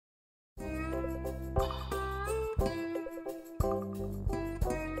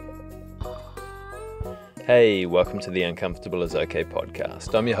Hey, welcome to the Uncomfortable is OK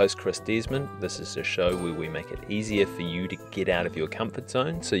podcast. I'm your host, Chris Desmond. This is a show where we make it easier for you to get out of your comfort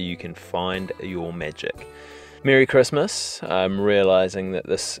zone so you can find your magic. Merry Christmas. I'm realizing that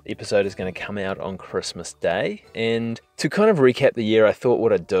this episode is going to come out on Christmas Day. And to kind of recap the year, I thought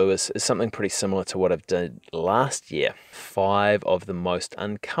what I'd do is something pretty similar to what I've done last year. 5 of the most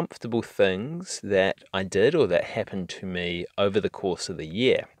uncomfortable things that I did or that happened to me over the course of the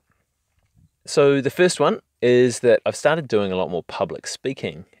year. So the first one is that I've started doing a lot more public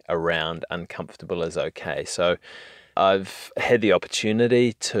speaking around uncomfortable is okay. So I've had the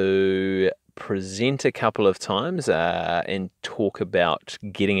opportunity to present a couple of times and talk about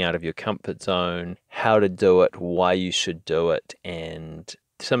getting out of your comfort zone, how to do it, why you should do it, and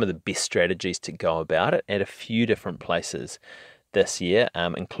some of the best strategies to go about it at a few different places this year,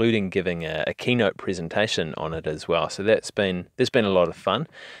 including giving a keynote presentation on it as well. So there's been a lot of fun.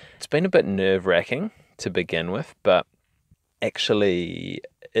 It's been a bit nerve-wracking to begin with, but actually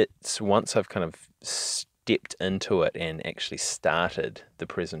it's once I've kind of stepped into it and actually started the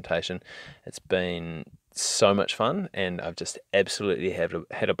presentation, it's been so much fun and I've just absolutely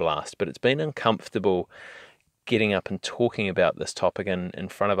had a blast. But it's been uncomfortable getting up and talking about this topic in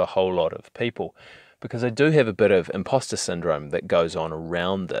front of a whole lot of people, because I do have a bit of imposter syndrome that goes on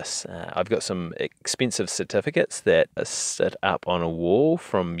around this. I've got some expensive certificates that sit up on a wall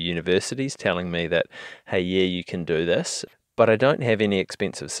from universities telling me that, hey, yeah, you can do this. But I don't have any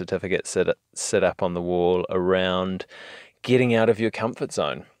expensive certificates that sit up on the wall around getting out of your comfort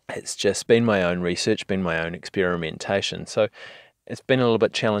zone. It's just been my own research, been my own experimentation. So it's been a little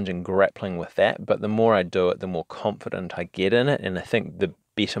bit challenging grappling with that, but the more I do it, the more confident I get in it, and I think the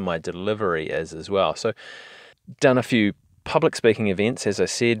better my delivery is as well. So done a few public speaking events, as I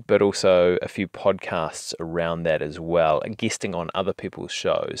said, but also a few podcasts around that as well, guesting on other people's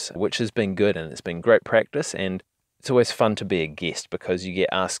shows, which has been good and it's been great practice. And it's always fun to be a guest because you get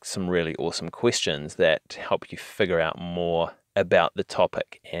asked some really awesome questions that help you figure out more about the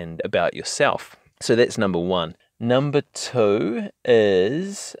topic and about yourself. So that's number one. Number 2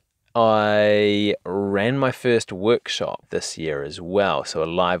 is I ran my first workshop this year as well. So a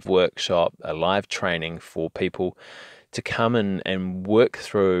live workshop, a live training for people to come in and work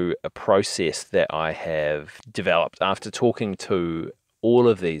through a process that I have developed after talking to all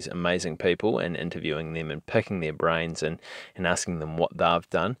of these amazing people and interviewing them and picking their brains and asking them what they've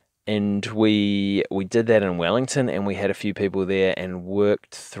done. And we did that in Wellington, and we had a few people there and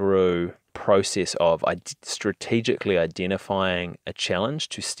worked through process of strategically identifying a challenge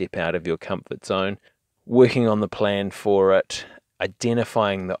to step out of your comfort zone, working on the plan for it,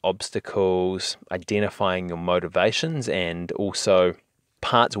 identifying the obstacles, identifying your motivations and also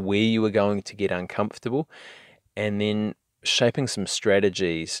parts where you were going to get uncomfortable, and then shaping some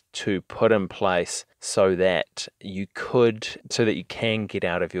strategies to put in place so that you can get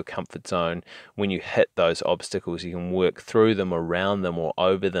out of your comfort zone when you hit those obstacles. You can work through them, around them, or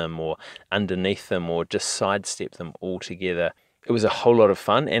over them, or underneath them, or just sidestep them altogether. It was a whole lot of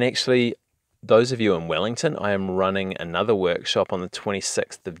fun. And actually, those of you in Wellington, I am running another workshop on the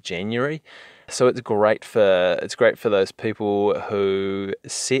 26th of January. So it's great for those people who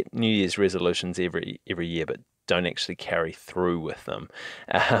set New Year's resolutions every year, but don't actually carry through with them.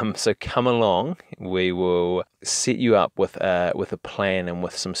 So come along. We will set you up with a plan and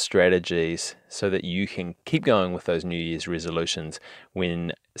with some strategies so that you can keep going with those New Year's resolutions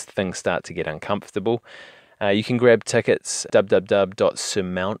when things start to get uncomfortable. You can grab tickets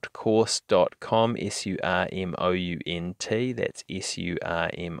www.surmountcourse.com, SURMOUNT, that's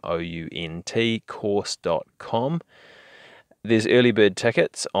SURMOUNT, course.com. There's early bird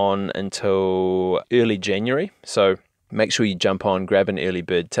tickets on until early January, so make sure you jump on, grab an early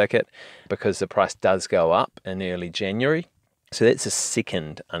bird ticket because the price does go up in early January. So that's a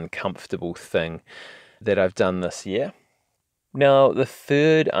second uncomfortable thing that I've done this year. Now, the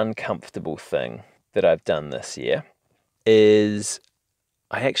third uncomfortable thing that I've done this year is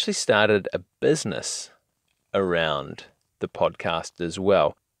I actually started a business around the podcast as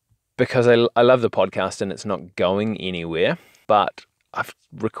well, because I love the podcast and it's not going anywhere. But I've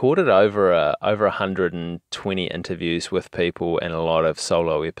recorded over 120 interviews with people and a lot of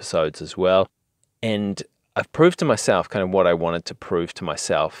solo episodes as well. And I've proved to myself kind of what I wanted to prove to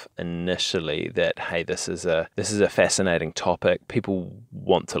myself initially, that, hey, this is a fascinating topic. People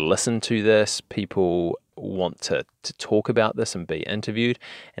want to listen to this. People want to talk about this and be interviewed.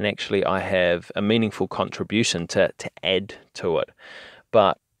 And actually, I have a meaningful contribution to add to it.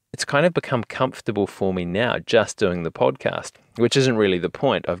 But it's kind of become comfortable for me now just doing the podcast, which isn't really the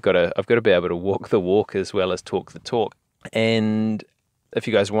point. I've got to be able to walk the walk as well as talk the talk. And if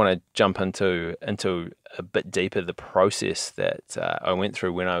you guys want to jump into a bit deeper the process that I went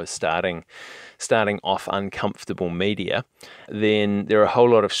through when I was starting off Uncomfortable Media, then there are a whole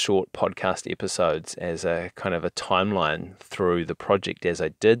lot of short podcast episodes as a kind of a timeline through the project as I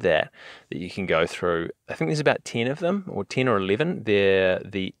did that you can go through. I think there's about 10 of them, or 10 or 11. They're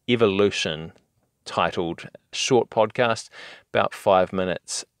the Evolution titled short podcast, about 5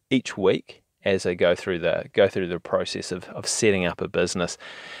 minutes each week, as I go through the process of setting up a business.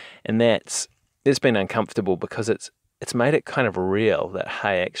 And it's been uncomfortable because it's made it kind of real that,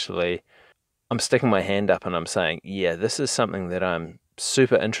 hey, actually I'm sticking my hand up and I'm saying, yeah, this is something that I'm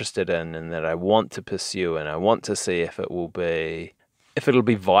super interested in and that I want to pursue, and I want to see if it'll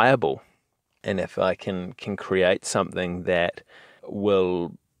be viable, and if I can create something that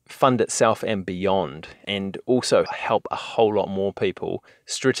will fund itself and beyond, and also help a whole lot more people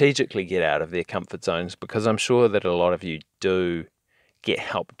strategically get out of their comfort zones, because I'm sure that a lot of you do get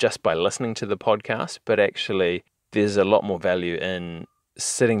help just by listening to the podcast, but actually there's a lot more value in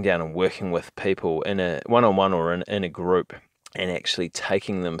sitting down and working with people in a one-on-one or in a group, and actually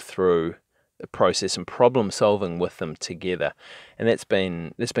taking them through the process and problem solving with them together. And there's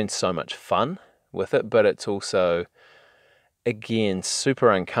been so much fun with it, but it's also, again,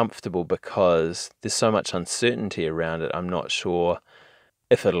 super uncomfortable because there's so much uncertainty around it. I'm not sure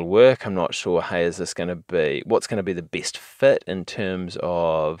if it'll work. I'm not sure, hey, what's going to be the best fit in terms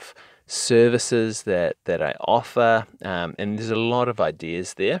of services that I offer. And there's a lot of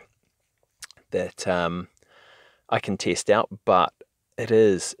ideas there that I can test out, but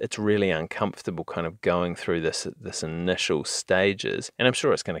it's really uncomfortable kind of going through this initial stages, and I'm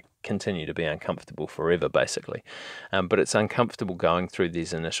sure it's going to continue to be uncomfortable forever, basically. But it's uncomfortable going through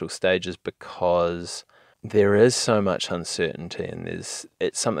these initial stages because there is so much uncertainty, and it's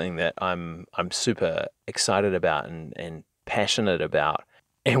something that I'm super excited about and passionate about,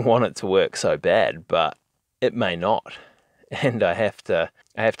 and want it to work so bad, but it may not. And I have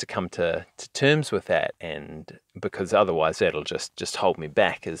to come to terms with that, and because otherwise that'll just hold me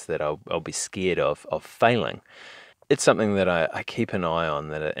back, is that I'll be scared of failing. It's something that I keep an eye on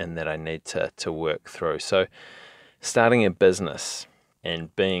that I need to work through. So starting a business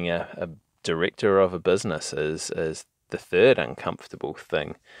and being a director of a business is the third uncomfortable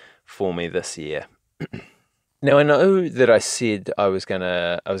thing for me this year. Now, I know that I said I was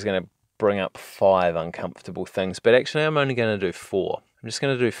gonna bring up 5 uncomfortable things, but actually I'm only going to do 4. I'm just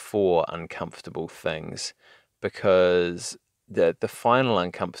going to do 4 uncomfortable things, because the final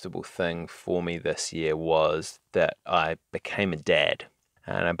uncomfortable thing for me this year was that I became a dad.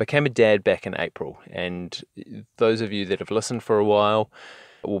 And I became a dad back in April. And those of you that have listened for a while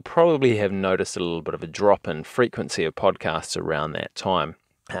will probably have noticed a little bit of a drop in frequency of podcasts around that time.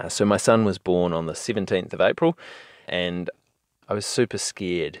 So my son was born on the 17th of April, and I was super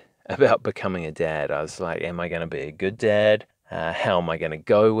scared about becoming a dad. I was like, am I going to be a good dad? How am I going to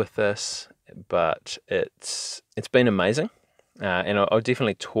go with this? But it's been amazing, and I'll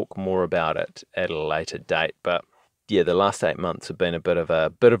definitely talk more about it at a later date. But yeah, the last 8 months have been a bit of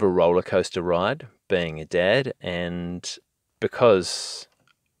a roller coaster ride being a dad, and because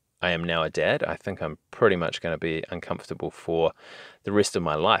I am now a dad, I think I'm pretty much going to be uncomfortable for the rest of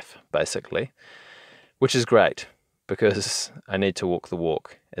my life, basically, which is great, because I need to walk the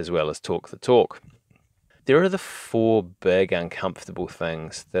walk as well as talk the talk. There are the 4 big uncomfortable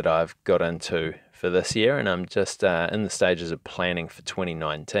things that I've got into for this year, and I'm just in the stages of planning for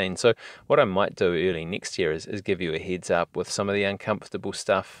 2019. So what I might do early next year is give you a heads up with some of the uncomfortable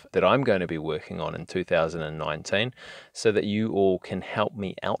stuff that I'm going to be working on in 2019, so that you all can help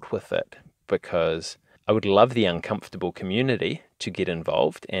me out with it, because I would love the uncomfortable community to get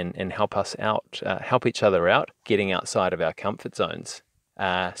involved and help us out, help each other out, getting outside of our comfort zones.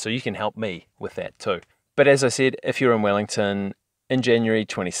 So you can help me with that too. But as I said, if you're in Wellington in January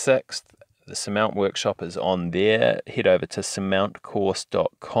 26th, the Surmount workshop is on there. Head over to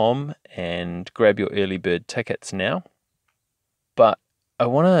surmountcourse.com and grab your early bird tickets now. But I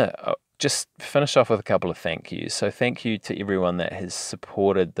want to just finish off with a couple of thank yous. So thank you to everyone that has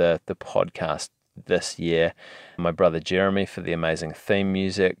supported the podcast this year. My brother Jeremy for the amazing theme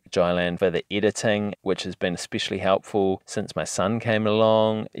music, Jylan for the editing, which has been especially helpful since my son came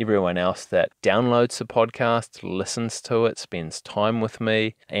along, everyone else that downloads the podcast, listens to it, spends time with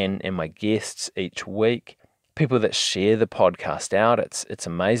me, and my guests each week. People that share the podcast out, it's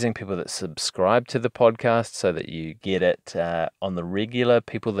amazing. People that subscribe to the podcast so that you get it on the regular.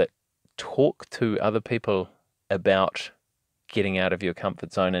 People that talk to other people about getting out of your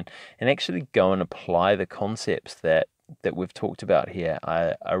comfort zone and actually go and apply the concepts that we've talked about here.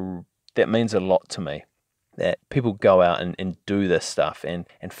 That means a lot to me. that people go out and do this stuff and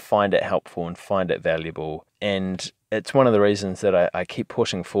find it helpful and find it valuable. And it's one of the reasons that I keep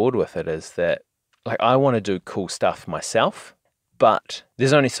pushing forward with it, is that like I want to do cool stuff myself, but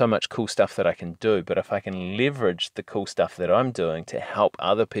there's only so much cool stuff that I can do. But if I can leverage the cool stuff that I'm doing to help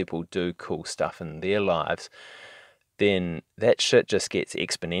other people do cool stuff in their lives, then that shit just gets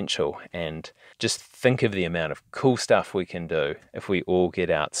exponential. And just think of the amount of cool stuff we can do if we all get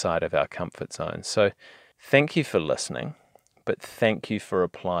outside of our comfort zone. So thank you for listening, but thank you for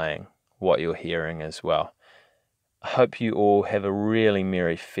applying what you're hearing as well. I hope you all have a really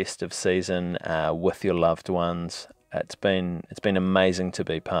merry festive season with your loved ones. It's been amazing to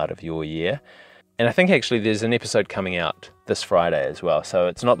be part of your year. And I think actually there's an episode coming out this Friday as well. So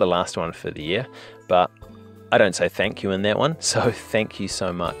it's not the last one for the year, but I don't say thank you in that one. So thank you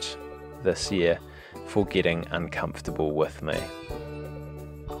so much this year for getting uncomfortable with me.